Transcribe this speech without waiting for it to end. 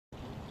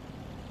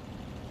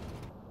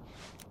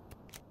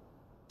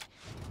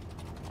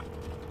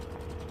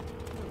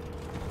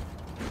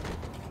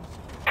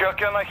How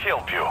can I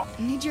help you? I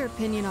need your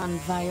opinion on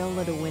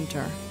Viola de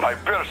Winter. My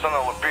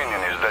personal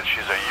opinion is that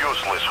she's a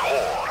useless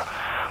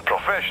whore.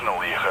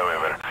 Professionally,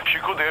 however, she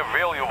could have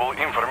valuable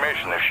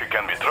information if she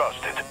can be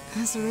trusted.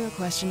 That's the real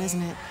question,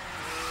 isn't it?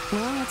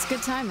 Well, that's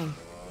good timing.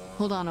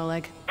 Hold on,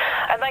 Oleg.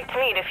 I'd like to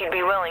meet if you'd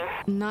be willing.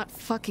 Not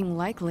fucking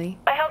likely.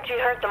 I helped you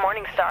hurt the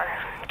Morning Star.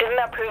 Doesn't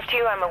that prove to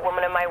you I'm a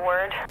woman of my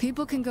word?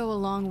 People can go a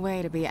long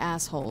way to be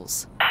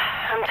assholes.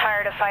 I'm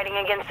tired of fighting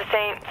against the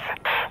Saints.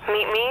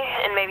 Meet me,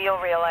 and maybe you'll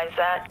realize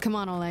that. Come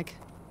on, Oleg.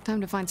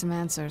 Time to find some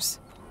answers.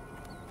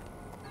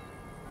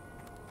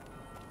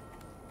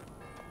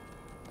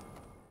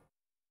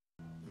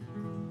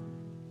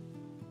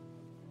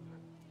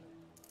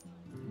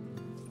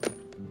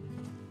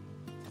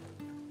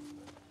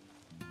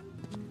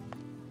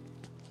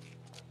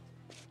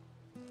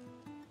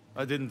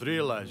 I didn't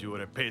realize you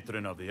were a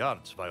patron of the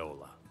arts,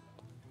 Viola.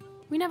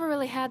 We never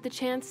really had the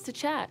chance to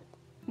chat.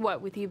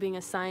 What, with you being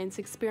a science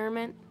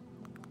experiment?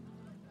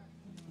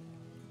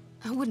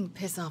 I wouldn't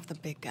piss off the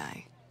big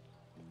guy.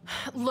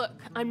 Look,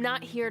 I'm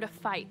not here to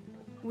fight.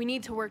 We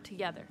need to work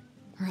together.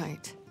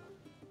 Right.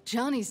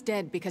 Johnny's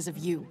dead because of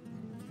you.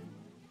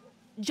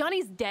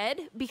 Johnny's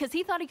dead because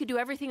he thought he could do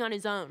everything on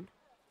his own.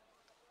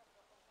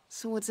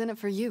 So what's in it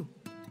for you?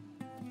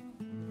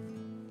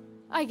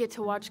 I get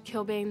to watch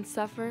Killbane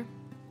suffer.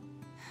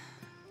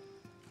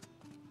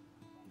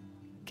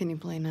 Can you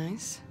play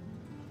nice?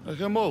 I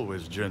am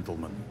always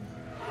gentleman.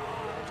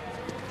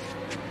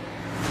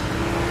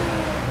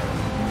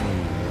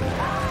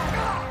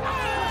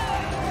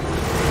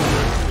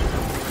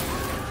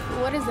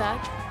 What is that?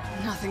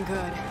 Nothing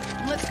good.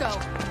 Let's go.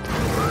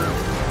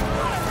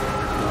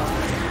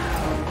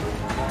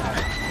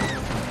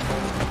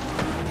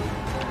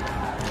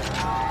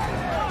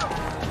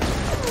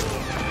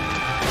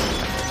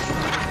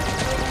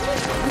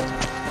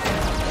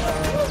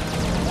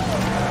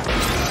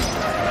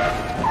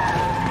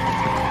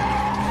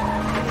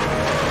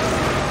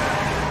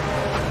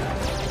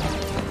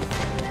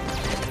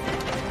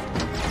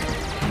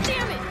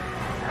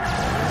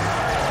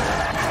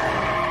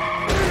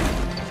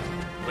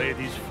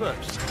 Ladies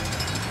first.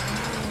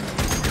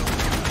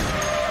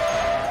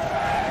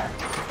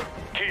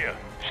 Kia,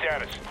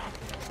 status.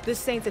 The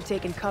Saints have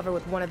taken cover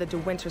with one of the De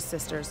Winter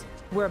sisters.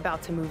 We're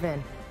about to move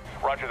in.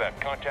 Roger that.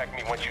 Contact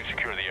me once you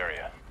secure the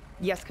area.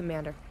 Yes,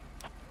 Commander.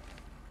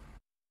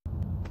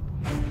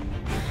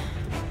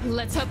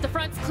 Let's hope the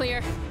front's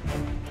clear.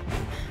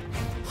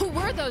 Who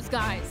were those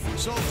guys?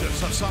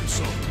 Soldiers of some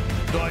sort,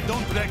 though I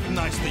don't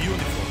recognize the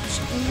uniforms.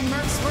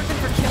 Merc's working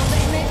for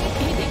Killbane, maybe?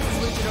 He thinks his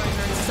luchadors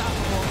are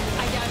unstoppable.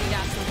 I doubt he'd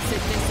ask them to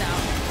sit this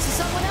out.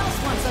 So someone else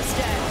wants us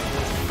dead.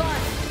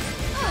 Fun.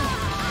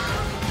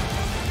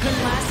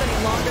 Couldn't last any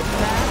longer than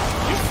that.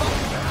 You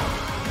fucking...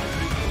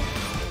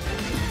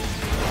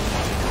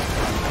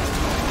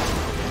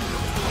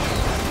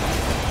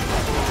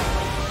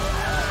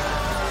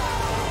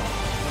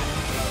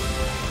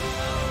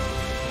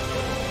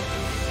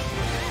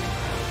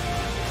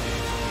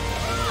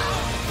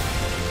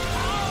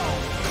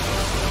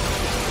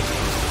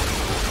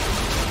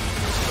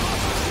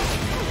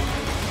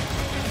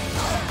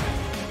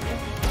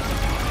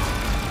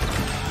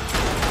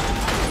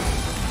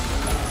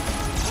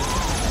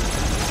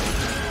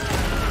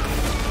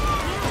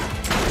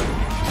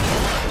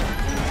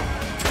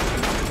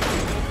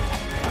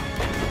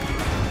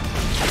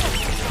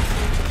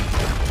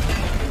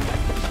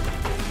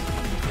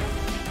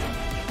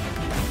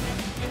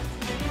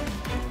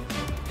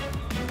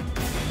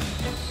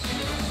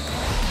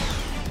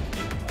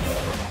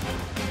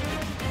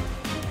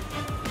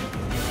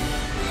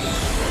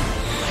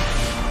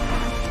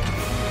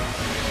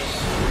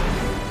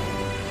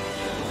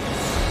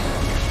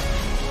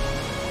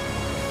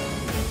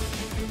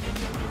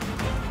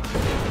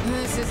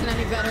 This isn't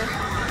any better.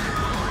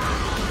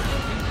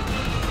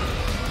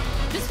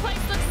 This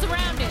place looks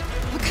surrounded.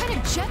 What kind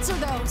of jets are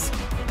those?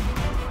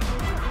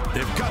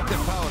 They've got the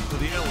power to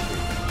the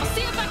elevator. I'll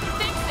see if I can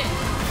fix it.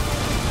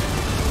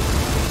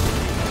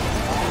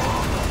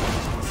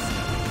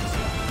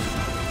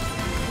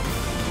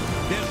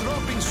 They're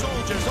dropping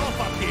soldiers off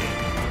up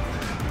here.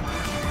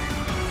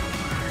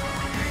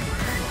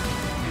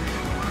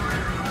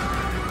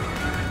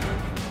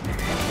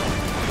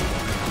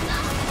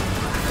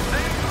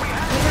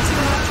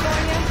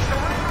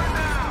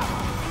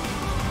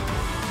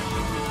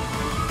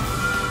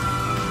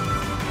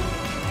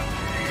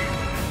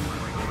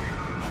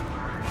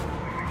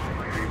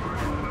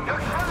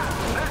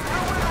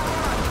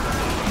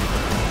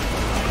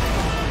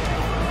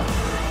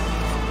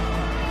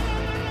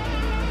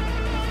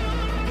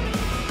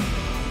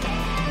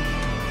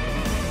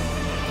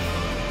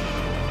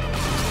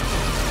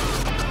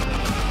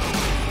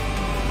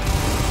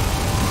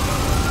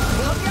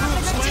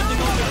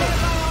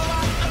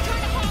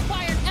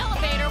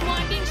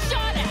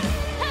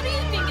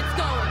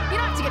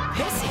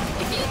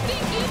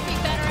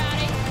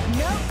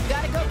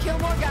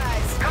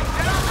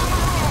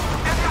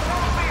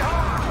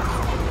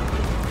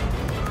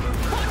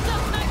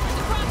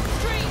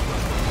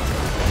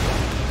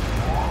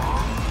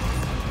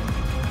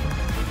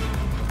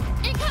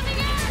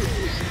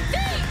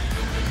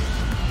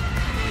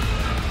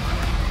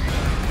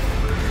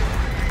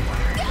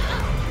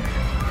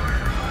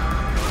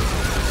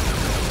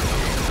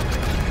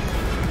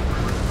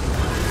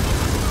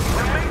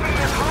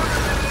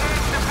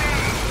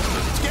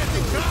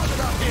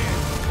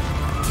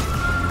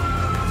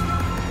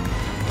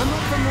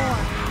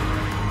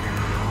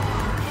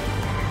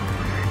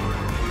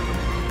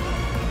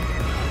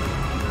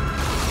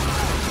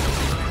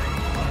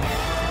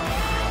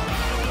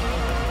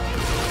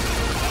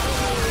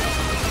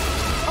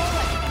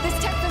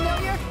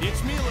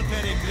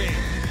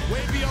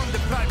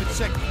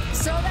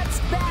 So that's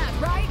bad,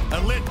 right? A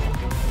little.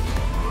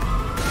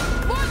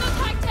 More of those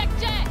high-tech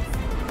jets!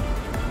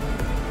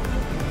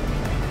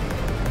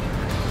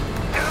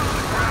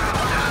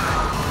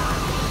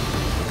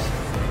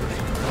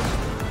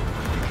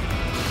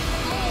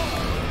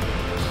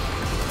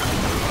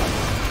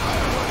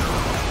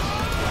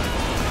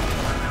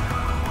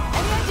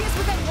 Any ideas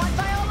with that what,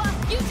 Viola?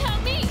 You tell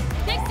me!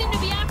 They seem to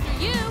be after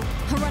you!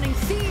 A running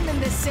theme in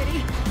this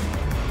city.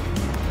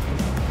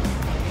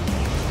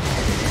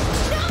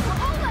 No,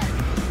 Oleg!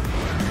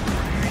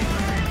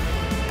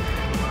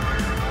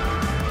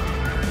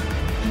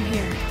 I'm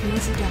here.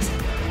 Easy does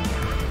it.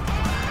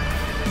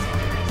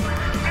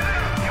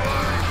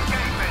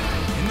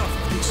 Enough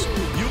of this.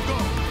 You go.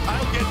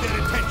 I'll get their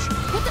attention.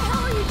 What the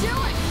hell are you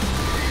doing?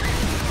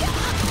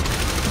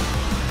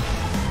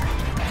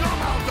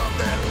 Come out of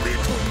there,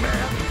 little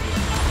man.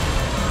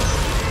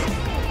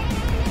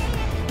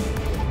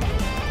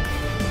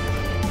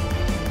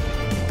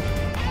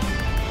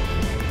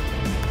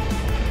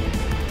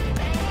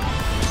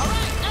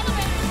 Alright,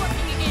 elevator's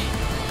working again.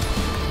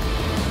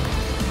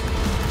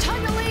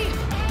 Time to leave!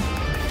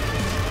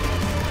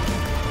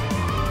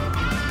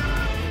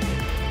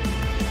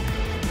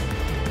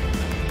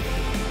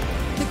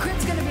 The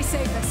crib's gonna be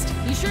safest.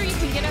 You sure you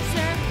can get us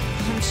there?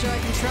 I'm sure I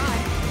can try.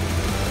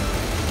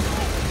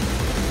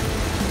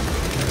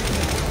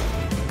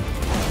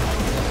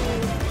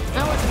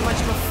 That wasn't much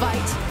of a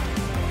fight.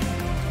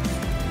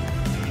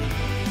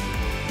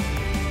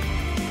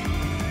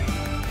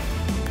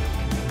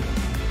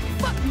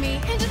 Fuck me!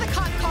 Into the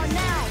cop car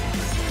now!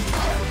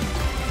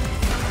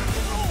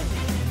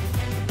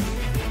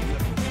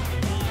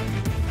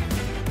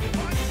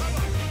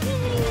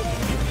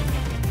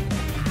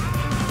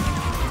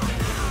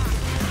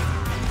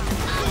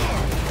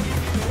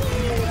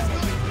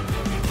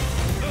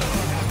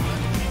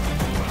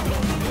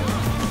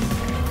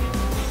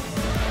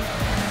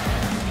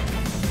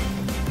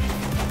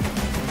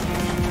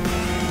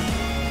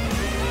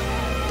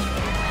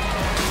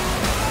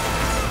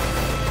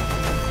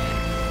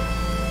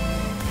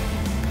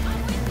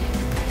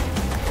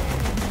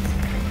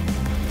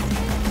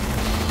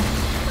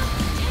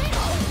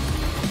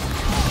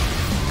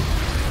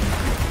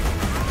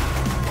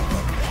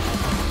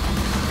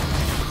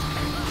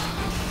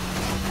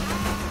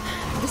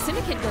 The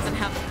Syndicate doesn't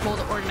have the pull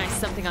to organize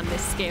something on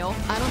this scale.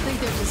 I don't think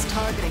they're just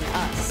targeting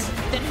us.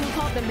 Then who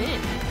called them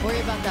in? Worry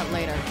about that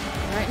later.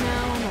 Right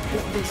now, I'm a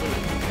bit busy.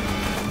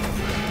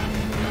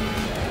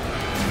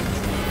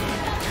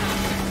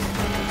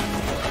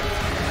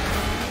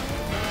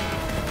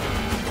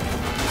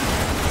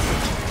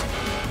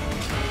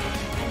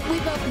 We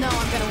both know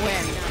I'm gonna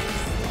win.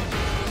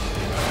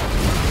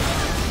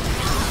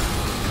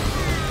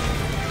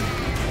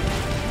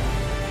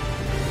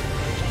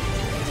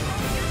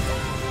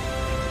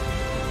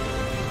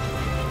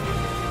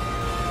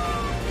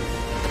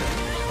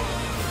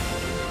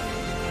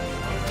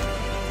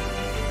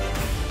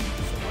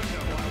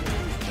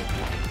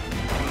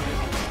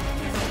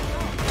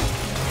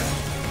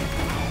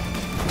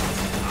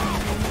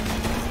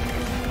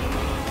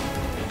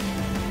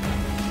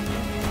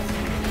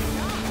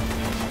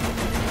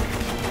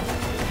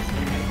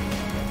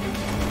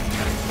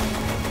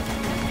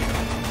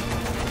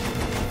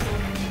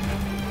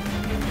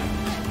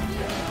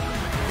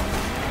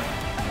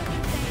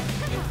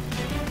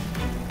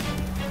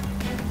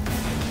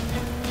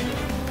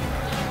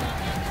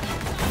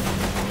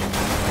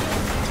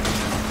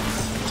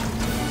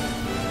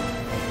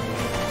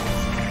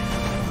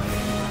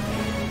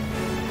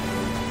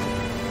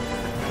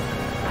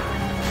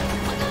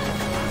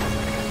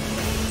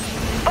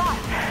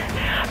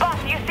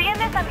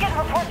 I'm getting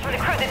reports from the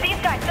crew that these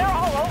guys, they're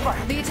all over.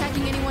 They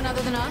attacking anyone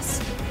other than us?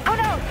 Who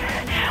knows?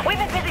 We've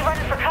been busy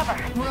running for cover.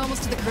 We're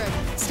almost to the crib.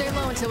 Stay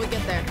low until we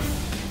get there.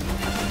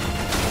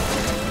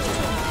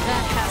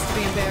 That has to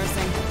be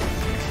embarrassing.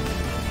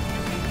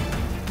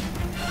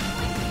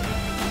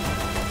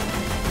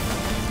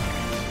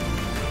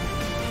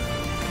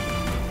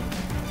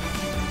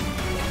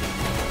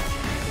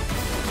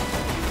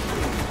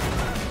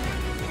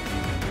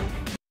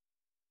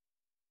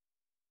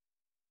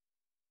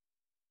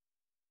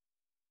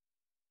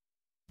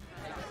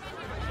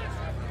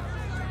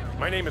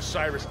 My name is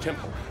Cyrus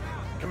Temple,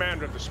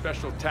 commander of the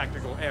Special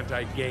Tactical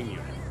Anti-Gang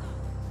Unit.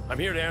 I'm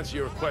here to answer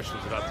your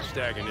questions about the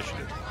Stag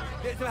Initiative.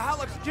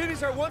 Excuse me,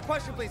 sir, one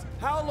question, please.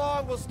 How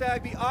long will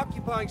Stag be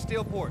occupying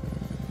Steelport?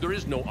 There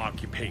is no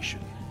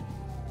occupation.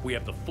 We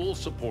have the full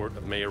support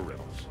of Mayor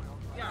Reynolds.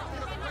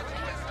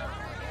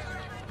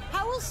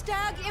 How will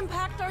Stag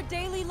impact our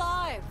daily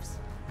lives?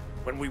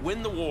 When we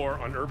win the war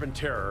on urban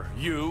terror,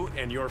 you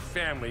and your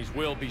families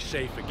will be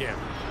safe again.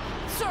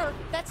 Sir,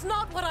 that's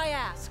not what I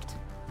asked.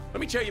 Let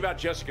me tell you about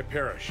Jessica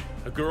Parrish,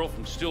 a girl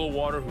from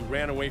Stillwater who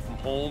ran away from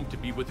home to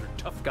be with her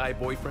tough guy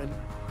boyfriend.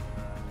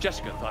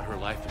 Jessica thought her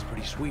life was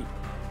pretty sweet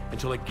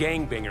until a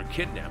gangbanger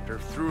kidnapped her,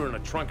 threw her in the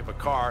trunk of a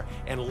car,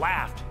 and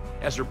laughed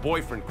as her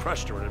boyfriend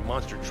crushed her at a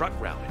monster truck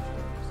rally.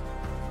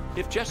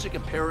 If Jessica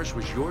Parrish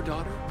was your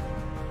daughter,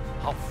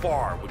 how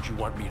far would you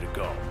want me to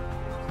go?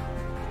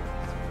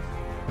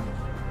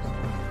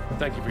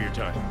 Thank you for your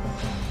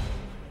time.